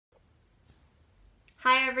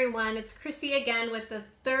Hi everyone, it's Chrissy again with the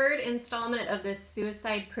third installment of this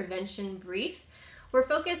suicide prevention brief. We're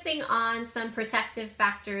focusing on some protective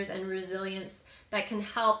factors and resilience that can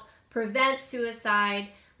help prevent suicide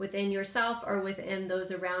within yourself or within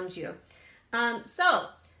those around you. So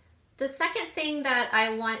the second thing that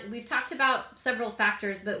we've talked about several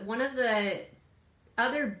factors, but one of the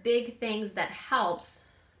other big things that helps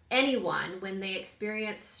anyone when they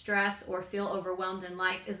experience stress or feel overwhelmed in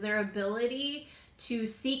life is their ability to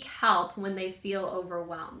seek help when they feel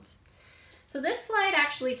overwhelmed. So this slide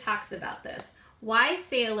actually talks about this, why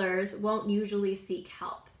sailors won't usually seek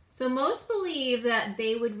help. So most believe that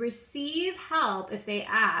they would receive help if they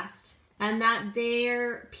asked and that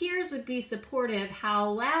their peers would be supportive.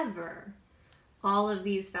 However, all of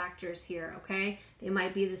these factors here, okay? They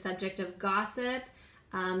might be the subject of gossip.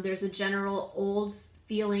 There's a general old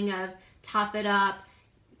feeling of toughen up,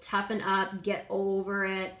 get over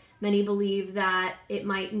it. Many believe that it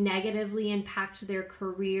might negatively impact their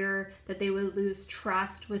career, that they would lose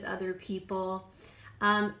trust with other people.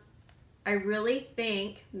 I really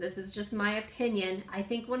think, this is just my opinion, I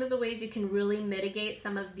think one of the ways you can really mitigate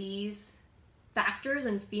some of these factors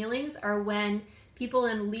and feelings are when people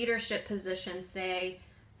in leadership positions say,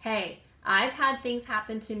 hey, I've had things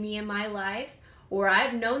happen to me in my life, or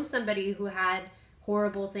I've known somebody who had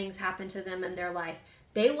horrible things happen to them in their life.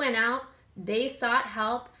 They went out, they sought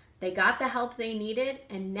help, they got the help they needed,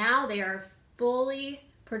 and now they are fully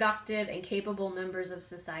productive and capable members of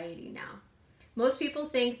society now. Most people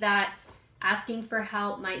think that asking for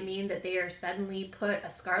help might mean that they are suddenly put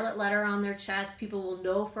a scarlet letter on their chest. People will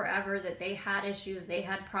know forever that they had issues, they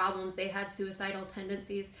had problems, they had suicidal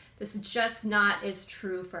tendencies. This is just not as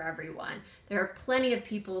true for everyone. There are plenty of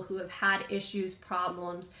people who have had issues,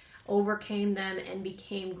 problems, overcame them, and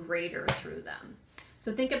became greater through them.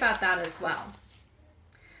 So think about that as well.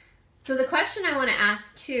 So the question I want to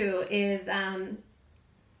ask too is,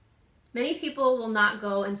 many people will not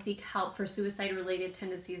go and seek help for suicide-related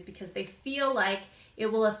tendencies because they feel like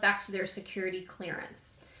it will affect their security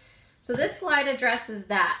clearance. So this slide addresses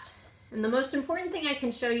that. And the most important thing I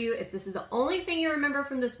can show you, if this is the only thing you remember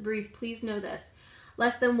from this brief, please know this.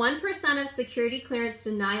 Less than 1% of security clearance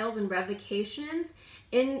denials and revocations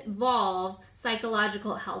involve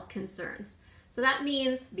psychological health concerns. So that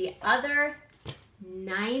means the other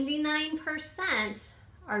 99%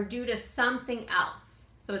 are due to something else.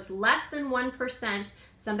 So it's less than 1%.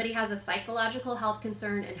 Somebody has a psychological health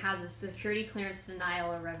concern and has a security clearance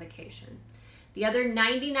denial or revocation. The other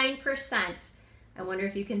 99%, I wonder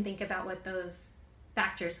if you can think about what those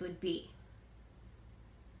factors would be.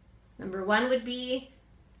 Number one would be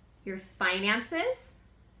your finances.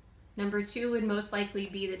 Number two would most likely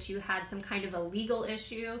be that you had some kind of a legal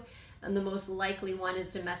issue. And the most likely one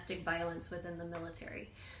is domestic violence within the military.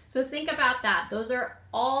 So think about that. Those are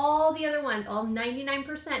all the other ones. All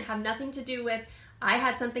 99% have nothing to do with, I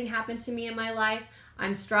had something happen to me in my life,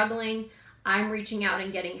 I'm struggling, I'm reaching out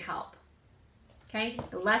and getting help. Okay?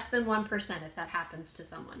 Less than 1% if that happens to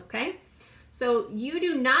someone, okay? So you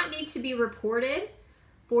do not need to be reported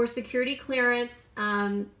for security clearance.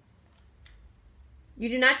 You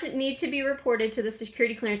do not need to be reported to the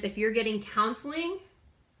security clearance if you're getting counseling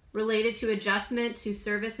related to adjustment to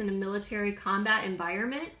service in a military combat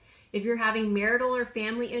environment, if you're having marital or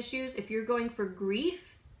family issues, if you're going for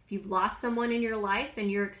grief, if you've lost someone in your life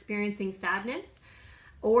and you're experiencing sadness,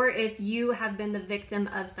 or if you have been the victim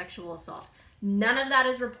of sexual assault. None of that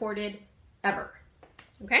is reported ever,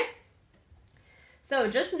 okay? So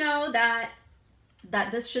just know that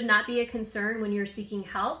this should not be a concern when you're seeking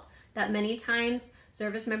help, that many times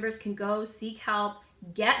service members can go seek help,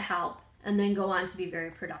 get help, and then go on to be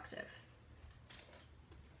very productive.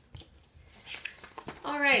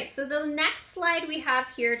 All right, so the next slide we have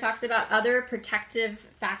here talks about other protective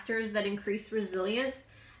factors that increase resilience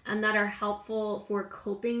and that are helpful for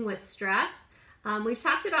coping with stress. We've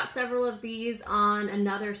talked about several of these on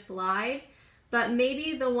another slide, but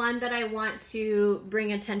maybe the one that I want to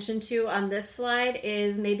bring attention to on this slide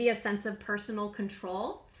is maybe a sense of personal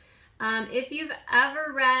control. If you've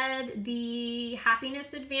ever read The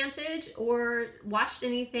Happiness Advantage or watched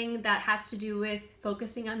anything that has to do with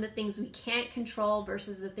focusing on the things we can't control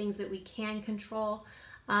versus the things that we can control,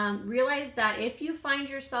 realize that if you find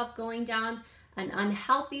yourself going down an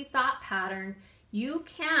unhealthy thought pattern, you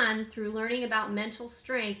can, through learning about mental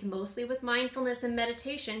strength, mostly with mindfulness and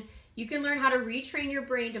meditation, you can learn how to retrain your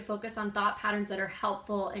brain to focus on thought patterns that are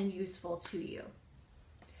helpful and useful to you.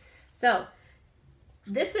 So,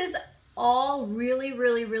 this is all really,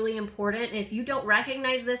 really, really important. And if you don't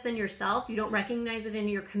recognize this in yourself, you don't recognize it in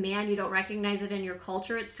your command, you don't recognize it in your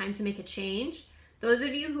culture, it's time to make a change. Those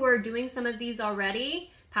of you who are doing some of these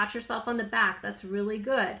already, pat yourself on the back. That's really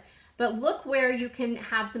good. But look where you can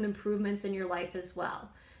have some improvements in your life as well.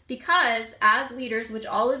 Because as leaders, which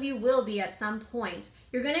all of you will be at some point,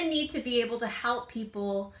 you're going to need to be able to help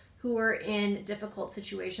people who are in difficult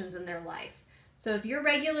situations in their life. So if you're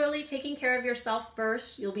regularly taking care of yourself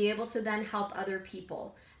first, you'll be able to then help other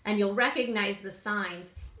people. And you'll recognize the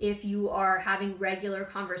signs if you are having regular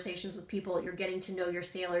conversations with people, you're getting to know your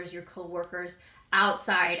sailors, your coworkers,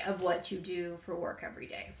 outside of what you do for work every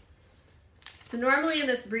day. So normally in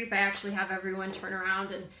this brief, I actually have everyone turn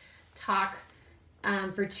around and talk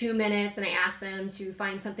for 2 minutes, and I ask them to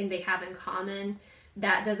find something they have in common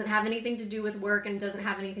that doesn't have anything to do with work and doesn't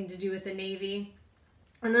have anything to do with the Navy.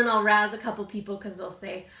 And then I'll razz a couple people because they'll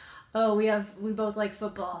say, oh, we both like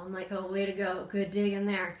football. I'm like, oh, way to go. Good dig in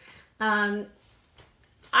there.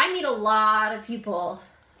 I meet a lot of people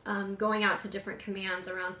going out to different commands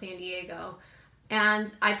around San Diego.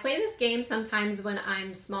 And I play this game sometimes when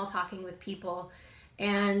I'm small talking with people.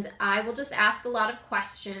 And I will just ask a lot of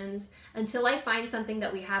questions until I find something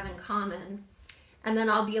that we have in common. And then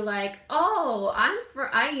I'll be like, oh,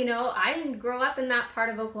 I didn't grow up in that part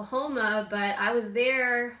of Oklahoma, but I was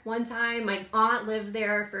there one time. My aunt lived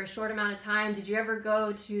there for a short amount of time. Did you ever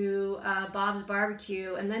go to Bob's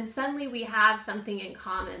Barbecue? And then suddenly we have something in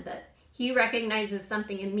common, that he recognizes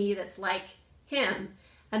something in me that's like him.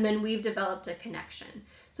 And then we've developed a connection.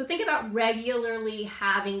 So think about regularly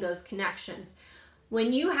having those connections.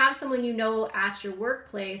 When you have someone you know at your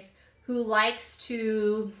workplace who likes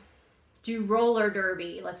to do roller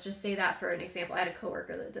derby, let's just say that for an example. I had a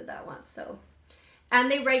coworker that did that once. And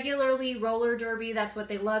they regularly roller derby. That's what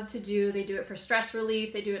they love to do. They do it for stress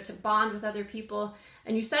relief. They do it to bond with other people.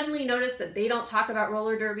 And you suddenly notice that they don't talk about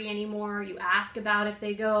roller derby anymore. You ask about if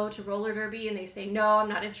they go to roller derby and they say, no, I'm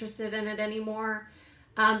not interested in it anymore.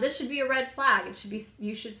 This should be a red flag.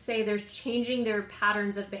 You should say they're changing their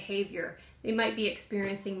patterns of behavior. They might be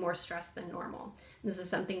experiencing more stress than normal. This is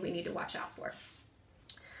something we need to watch out for.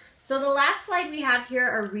 So the last slide we have here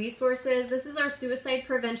are resources. This is our suicide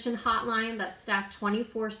prevention hotline that's staffed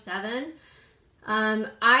 24/7. I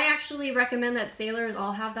actually recommend that sailors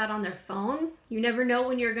all have that on their phone. You never know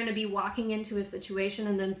when you're going to be walking into a situation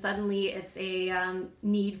and then suddenly it's a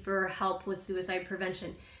need for help with suicide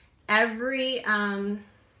prevention. Every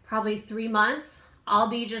probably 3 months, I'll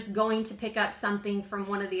be just going to pick up something from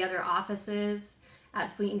one of the other offices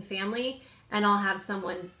at Fleet and Family, and I'll have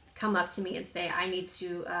someone come up to me and say, I need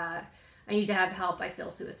to have help, I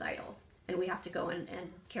feel suicidal. And we have to go and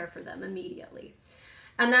care for them immediately.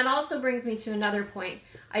 And that also brings me to another point.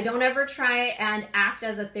 I don't ever try and act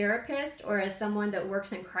as a therapist or as someone that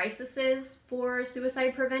works in crises for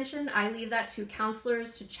suicide prevention. I leave that to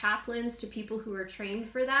counselors, to chaplains, to people who are trained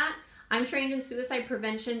for that. I'm trained in suicide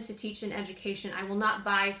prevention to teach in education. I will not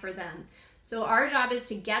buy for them. So our job is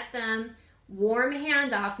to get them warm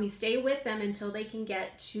handoff. We stay with them until they can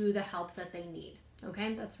get to the help that they need.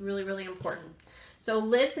 Okay, that's really, really important. So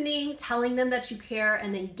listening, telling them that you care,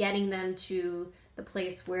 and then getting them to the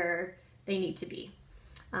place where they need to be.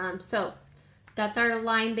 So that's our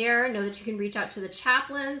line there. Know that you can reach out to the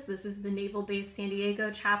chaplains. This is the Naval Base San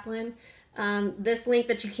Diego chaplain. This link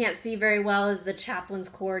that you can't see very well is the Chaplains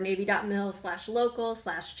Corps,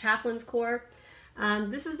 navy.mil/local/chaplains corps.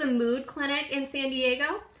 This is the Mood Clinic in San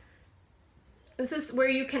Diego. This is where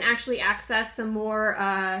you can actually access some more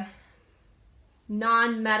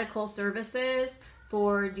non-medical services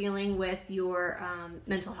for dealing with your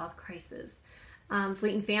mental health crisis.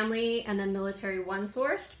 Fleet and Family and then Military One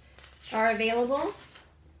Source are available.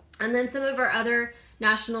 And then some of our other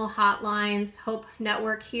national hotlines, Hope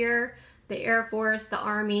Network here, the Air Force, the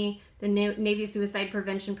Army, the Navy Suicide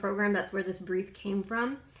Prevention Program, that's where this brief came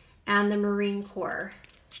from, and the Marine Corps.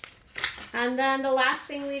 And then the last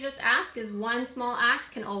thing we just ask is one small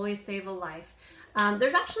act can always save a life.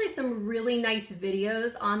 There's actually some really nice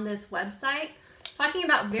videos on this website talking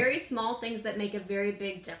about very small things that make a very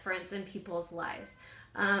big difference in people's lives.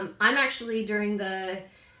 I'm actually, during the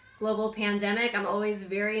global pandemic, I'm always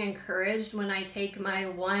very encouraged when I take my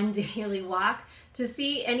one daily walk to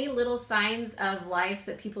see any little signs of life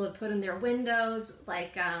that people have put in their windows,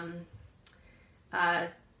 like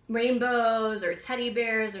rainbows or teddy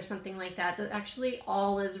bears or something like that. That actually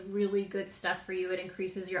all is really good stuff for you. It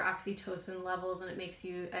increases your oxytocin levels and it makes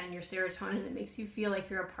you, and your serotonin, it makes you feel like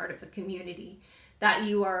you're a part of a community, that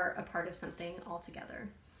you are a part of something altogether.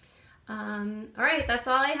 All right, that's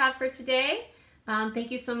all I have for today.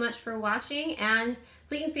 Thank you so much for watching, and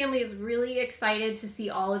Fleet and Family is really excited to see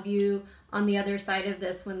all of you on the other side of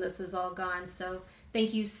this when this is all gone. So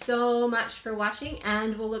thank you so much for watching,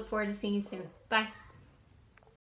 and we'll look forward to seeing you soon. Bye.